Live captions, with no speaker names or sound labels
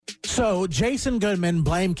So Jason Goodman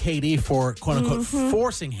blamed Katie for, quote unquote,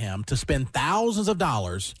 forcing him to spend thousands of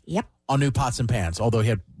dollars on new pots and pans, although he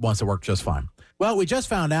had ones that worked just fine. Well, we just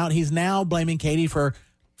found out he's now blaming Katie for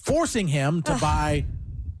forcing him to buy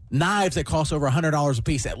knives that cost over $100 a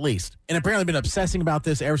piece at least. And apparently been obsessing about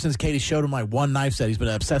this ever since Katie showed him like one knife set. He's been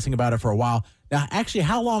obsessing about it for a while. Now, actually,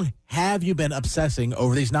 how long have you been obsessing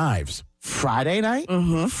over these knives? Friday night,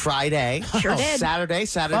 Friday, Sure did.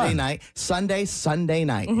 Saturday night, Sunday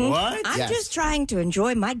night. What? I'm just trying to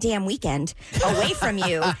enjoy my damn weekend away from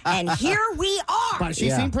you, and here we are. But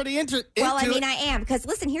she seemed pretty Well, I mean, I am, because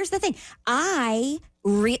listen, here's the thing.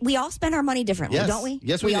 We all spend our money differently, don't we?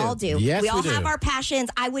 Yes, we do. all do. Yes, we all we do. have our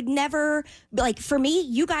passions. I would never, like, for me,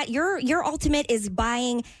 you got your ultimate is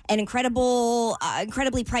buying an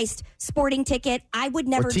incredibly priced sporting ticket. I would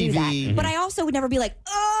never do that. But I also would never be like,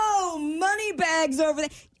 oh, money bags over there.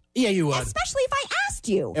 Yeah, you would. Especially if I asked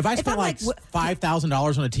you. If I spent like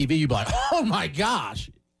 $5,000 on a TV, you'd be like, oh my gosh.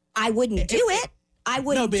 I wouldn't do it. I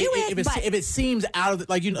wouldn't do it. If it seems out of the,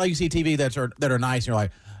 like you see TV that are nice, and you're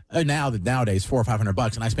like, nowadays $400 or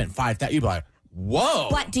 $500, and I spent $5,000. You'd be like, whoa!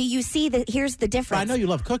 But do you see that? Here's the difference. But I know you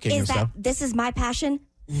love cooking is and that stuff. This is my passion.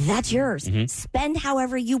 That's yours. Spend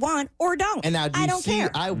however you want or don't. And now, I don't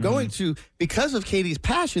care. I'm going to, because of Katie's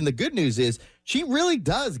passion, the good news is she really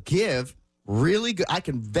does give really good. I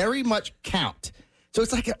can very much count. So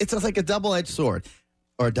it's like a double-edged sword.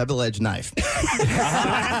 Or a double-edged knife. When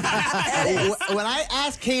I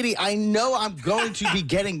ask Katie, I know I'm going to be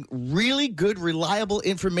getting really good, reliable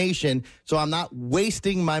information, so I'm not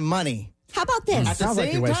wasting my money. How about this? At the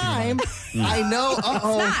same time, I know,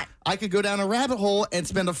 I could go down a rabbit hole and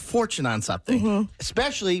spend a fortune on something,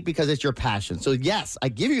 especially because it's your passion. So, yes, I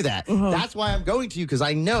give you that. That's why I'm going to you, because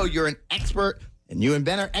I know you're an expert, and you and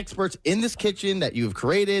Ben are experts in this kitchen that you've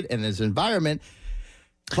created and this environment.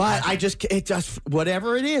 But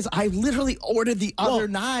whatever it is, I literally ordered the other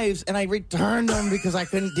knives and I returned them because I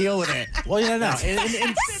couldn't deal with it. Well, yeah, no.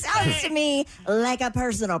 This sounds to me like a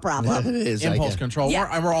personal problem. It is, Impulse control.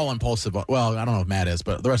 Yeah. We're all impulsive. Well, I don't know if Matt is,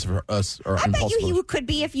 but the rest of us are I impulsive. bet you could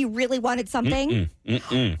be if you really wanted something.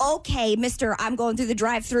 Okay, mister, I'm going through the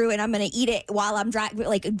drive-thru and I'm going to eat it while I'm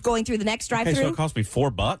going through the next drive-thru. Okay, so it cost me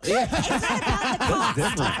 $4. It's not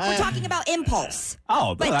about the cost. We're talking about impulse.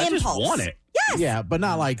 Oh, but I impulse. just want it. Yes. Yeah, but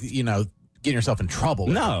not like, getting yourself in trouble.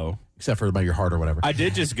 No. Except for by your heart or whatever. I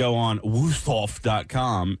did just go on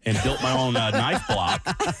Woosoft.com and built my own knife block.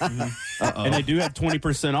 And they do have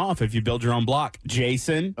 20% off if you build your own block.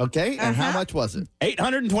 Jason. Okay, and how much was it?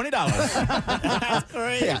 $820. That's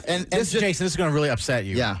great. Yeah, and Jason, this is going to really upset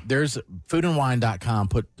you. Yeah. There's foodandwine.com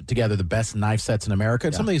put together the best knife sets in America.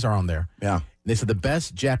 And some of these are on there. Yeah. They said the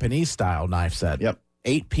best Japanese-style knife set. Yep.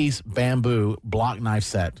 8-piece bamboo block knife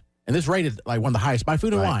set. And this rated like one of the highest by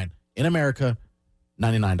Food and Wine in America,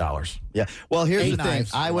 $99. Yeah. Well, here's 8 the thing.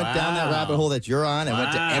 knives. I went down that rabbit hole that you're on and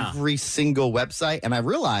went to every single website, and I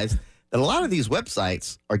realized that a lot of these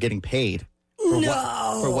websites are getting paid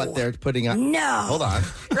for what they're putting on. No. Hold on.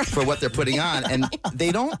 For what they're putting on. And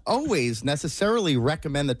they don't always necessarily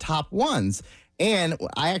recommend the top ones. And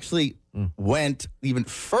I actually went even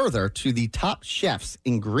further to the top chefs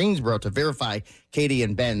in Greensboro to verify Katie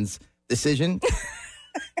and Ben's decision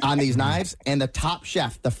on these knives. And the top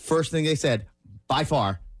chef, the first thing they said, by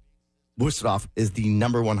far, Wusthof is the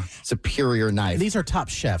number one superior knife. These are top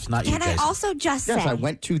chefs, not you, Can I Jason. also just say... Yes, I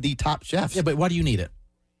went to the top chefs. Yeah, but why do you need it?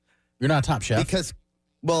 You're not a top chef. Because,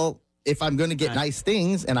 well, if I'm going to get nice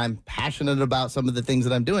things and I'm passionate about some of the things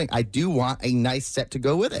that I'm doing, I do want a nice set to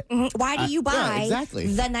go with it. Why do you buy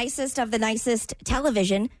the nicest of the nicest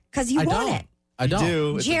television? Because you want it. I don't.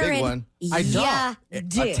 Do. It's Jared, a big one. I don't. Yeah,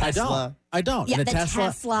 do. I don't. Yeah, And the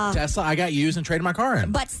Tesla. Tesla, I got used and traded my car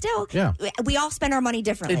in. But still, Yeah. we all spend our money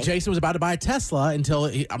differently. And Jason was about to buy a Tesla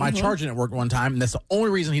until my charging didn't work one time, and that's the only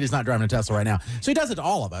reason he's not driving a Tesla right now. So he does it to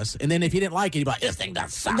all of us. And then if he didn't like it, he'd be like, this thing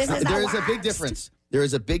does suck. This is There the is a big worst. difference. There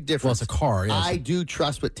is a big difference. Well, it's a car. Yes. I do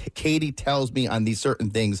trust what Katie tells me on these certain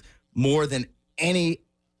things more than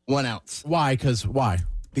anyone else. Why? Why?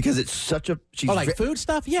 Because it's such a... She's like food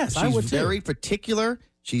stuff? Yes, I she's would too. very particular.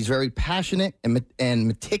 She's very passionate and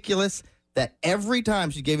meticulous, that every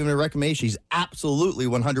time she gave him a recommendation, she's absolutely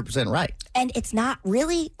 100% right. And it's not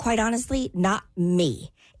really, quite honestly, not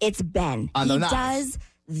me. It's Ben. On the He knives. does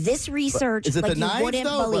this research Is it like the you knives, wouldn't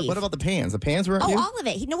though? believe. What about the pans? The pans weren't Oh, you? all of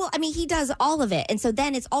it. He does all of it. And so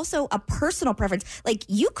then it's also a personal preference. Like,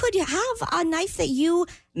 you could have a knife that you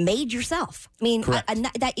made yourself. I mean,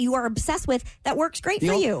 that you are obsessed with that works great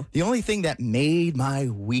for you. The only thing that made my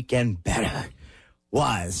weekend better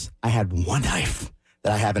was I had one knife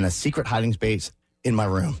that I have in a secret hiding space in my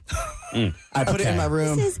room. I put it in my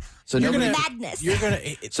room. So madness.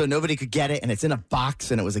 So nobody could get it, and it's in a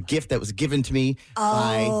box, and it was a gift that was given to me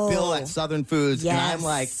by Bill at Southern Foods. Yes. And I'm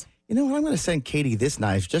like, you know what? I'm going to send Katie this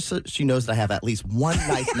knife just so she knows that I have at least one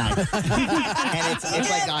nice knife. And it's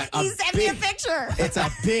like he sent me a picture. It's a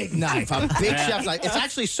big knife, a big chef's knife. It's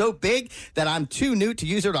actually so big that I'm too new to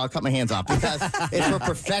use it, or I'll cut my hands off because it's for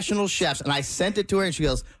professional chefs. And I sent it to her, and she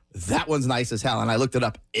goes, that one's nice as hell. And I looked it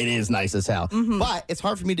up. It is nice as hell. Mm-hmm. But it's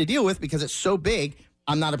hard for me to deal with because it's so big.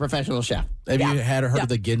 I'm not a professional chef. Have you heard of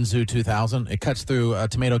the Ginzu 2000? It cuts through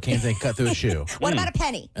tomato cans and cut through a shoe. What about a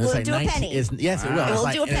penny? And Will it do a penny? Yes, it will.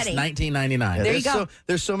 We'll do a penny. It's $19.99. There you go.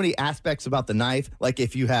 There's so many aspects about the knife. Like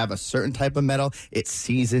if you have a certain type of metal, it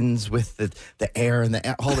seasons with the air and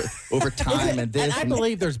over time. and I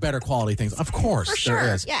believe there's better quality things. Of course, for sure.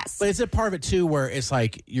 there is. Yes. But is it part of it too where it's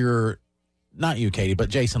like you're, not you, Katie, but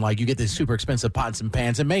Jason, like you get these super expensive pots and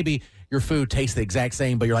pans, and maybe your food tastes the exact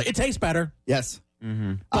same, but you're like, it tastes better. Yes.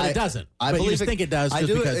 Mm-hmm. But it doesn't. I but you just think it does. I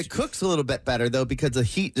do. It cooks a little bit better though because the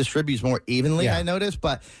heat distributes more evenly. I noticed,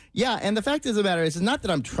 but and the fact of the matter is, it's not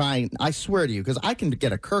that I'm trying. I swear to you, because I can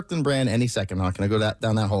get a Kirkland brand any second. I'm not going to go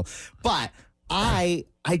down that hole. But I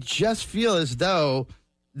just feel as though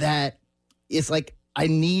that it's like I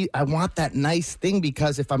want that nice thing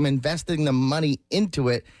because if I'm investing the money into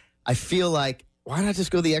it, I feel like why not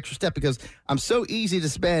just go the extra step? Because I'm so easy to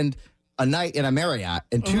spend a night in a Marriott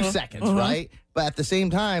in 2 seconds, right? But at the same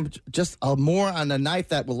time, just more on a knife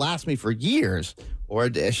that will last me for years, or a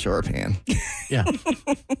dish or a pan. Yeah.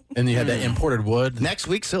 And you had that imported wood. Next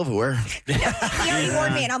week, silverware. He already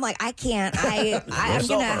warned me, and I'm like, I can't. I'm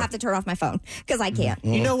going to have to turn off my phone because I can't.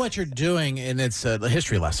 You know what you're doing, and it's the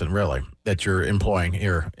history lesson, really, that you're employing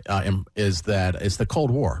here, is that it's the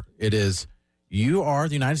Cold War. It is, you are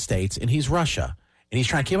the United States, and he's Russia, and he's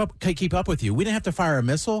trying to keep up with you. We didn't have to fire a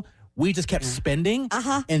missile. We just kept spending,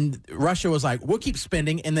 and Russia was like, we'll keep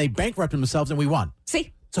spending, and they bankrupted themselves, and we won.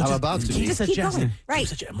 See? So I'm about to. Just keep going. Right.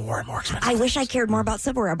 More and more expensive. I wish I cared more about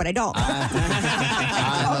silverware, but I don't.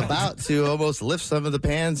 I'm about to almost lift some of the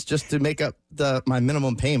pans just to make up my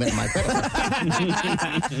minimum payment in my credit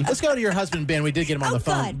card. Let's go to your husband, Ben. We did get him on the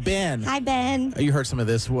phone. Good. Ben. Hi, Ben. You heard some of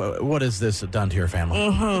this. What has this done to your family?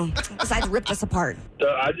 Besides, ripped us apart. So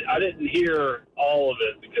I didn't hear all of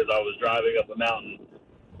it because I was driving up a mountain.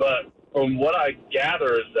 But from what I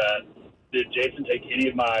gather is that, did Jason take any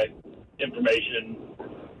of my information?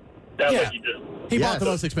 Like he bought the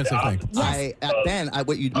most expensive thing. Yes. Ben,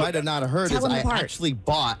 what you might have not heard is I actually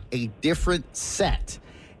bought a different set.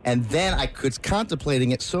 And then I was contemplating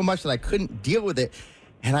it so much that I couldn't deal with it.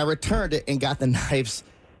 And I returned it and got the knives,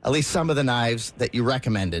 at least some of the knives that you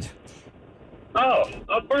recommended. Oh,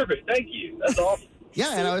 perfect. Thank you. That's awesome.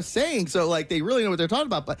 Yeah, and I was saying, so like they really know what they're talking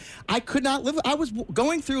about, but I could not live. I was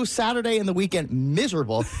going through Saturday and the weekend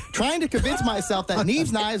miserable, trying to convince myself that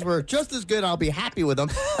Neve's knives were just as good. I'll be happy with them,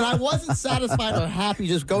 and I wasn't satisfied or happy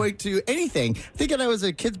just going to anything. Thinking I was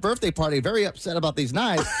at a kid's birthday party, very upset about these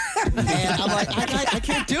knives, and I'm like, I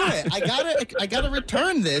can't do it. I gotta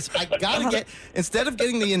return this. I gotta get, instead of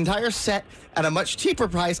getting the entire set at a much cheaper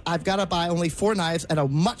price, I've got to buy only 4 knives at a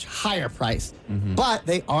much higher price. But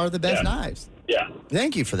they are the best knives. Yeah.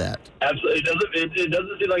 Thank you for that. Absolutely. It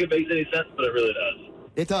doesn't seem like it makes any sense, but it really does.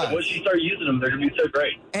 It does. And once you start using them, they're going to be so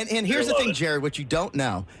great. And here's the thing, Jared, what you don't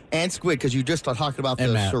know, and Squid, because you just talking about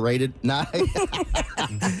the serrated knife.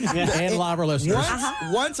 And a lot of our listeners.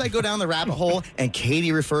 Once I go down the rabbit hole and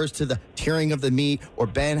Katie refers to the tearing of the meat, or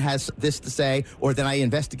Ben has this to say, or then I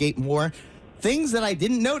investigate more, things that I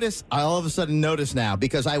didn't notice, I all of a sudden notice now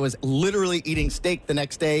because I was literally eating steak the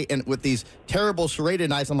next day and with these terrible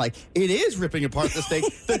serrated knives. I'm like, it is ripping apart the steak.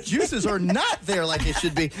 The juices are not there like it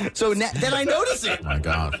should be. So then I notice it. Oh, my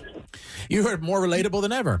God. You heard more relatable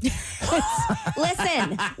than ever.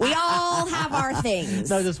 Listen, we all have our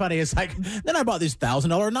things. No, it's funny. It's like, then I bought these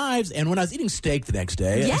 $1,000 knives, and when I was eating steak the next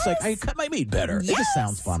day, it's like, I cut my meat better. It just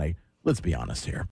sounds funny. Let's be honest here.